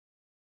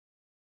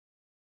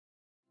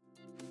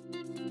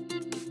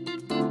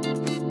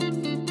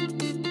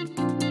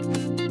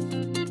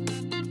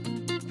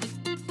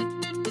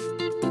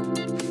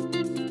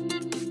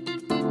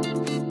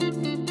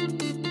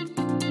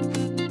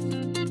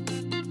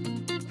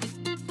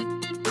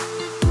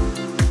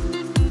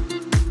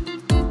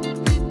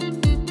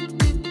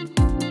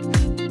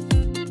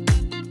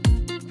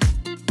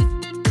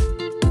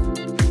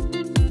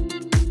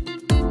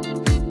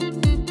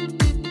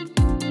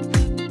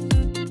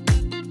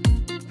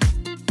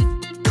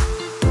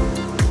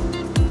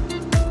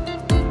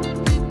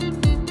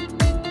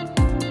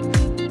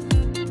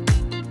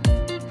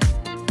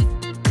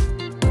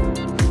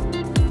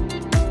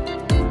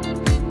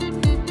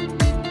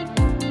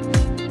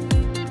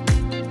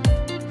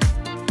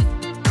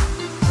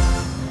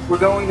We're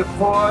going to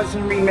pause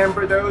and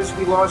remember those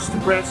we lost to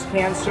breast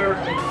cancer,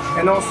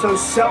 and also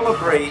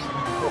celebrate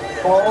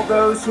all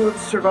those who have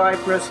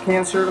survived breast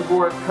cancer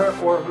or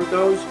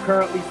those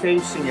currently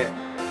facing it.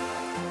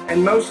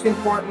 And most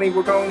importantly,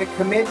 we're going to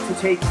commit to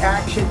take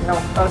action to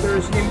help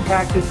others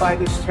impacted by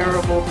this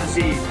terrible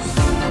disease.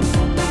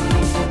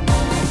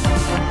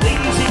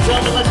 Ladies and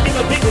gentlemen, let's give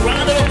a big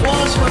round of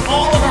applause for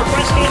all of our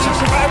breast cancer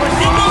survivors.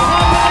 Give them a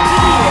hand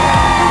to the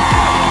air.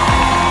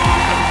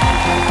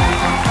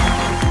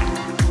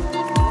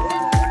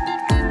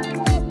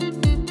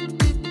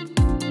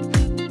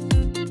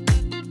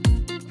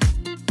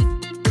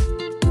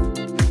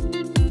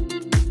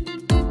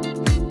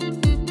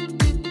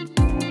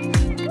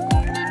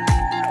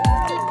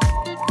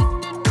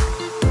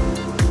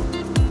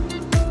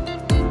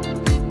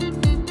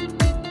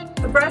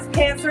 Breast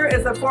cancer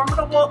is a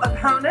formidable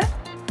opponent,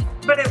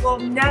 but it will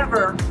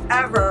never,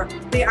 ever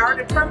be our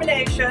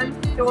determination.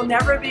 It will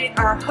never be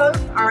our hope,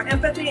 our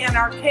empathy, and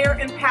our care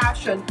and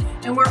passion.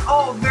 And we're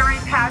all very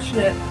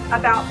passionate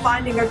about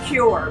finding a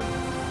cure.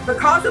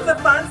 Because of the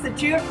funds that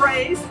you have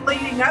raised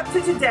leading up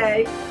to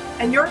today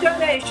and your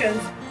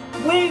donations,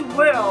 we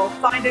will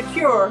find a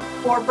cure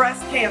for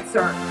breast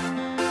cancer.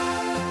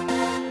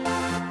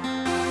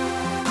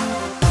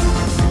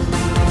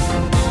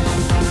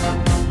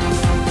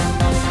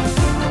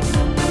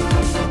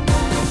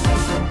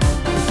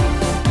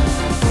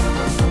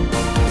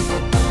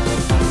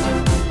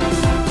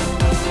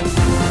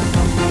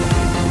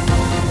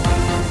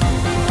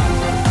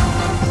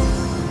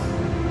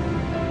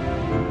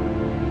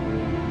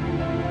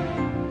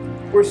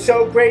 We're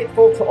so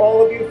grateful to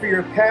all of you for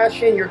your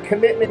passion, your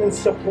commitment and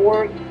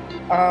support.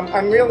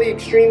 I'm really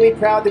extremely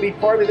proud to be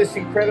part of this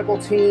incredible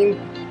team.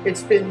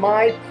 It's been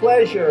my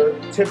pleasure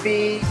to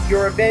be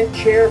your event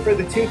chair for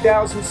the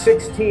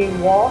 2016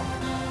 walk,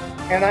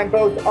 and I'm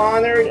both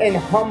honored and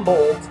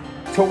humbled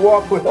to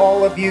walk with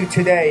all of you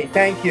today.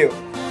 Thank you.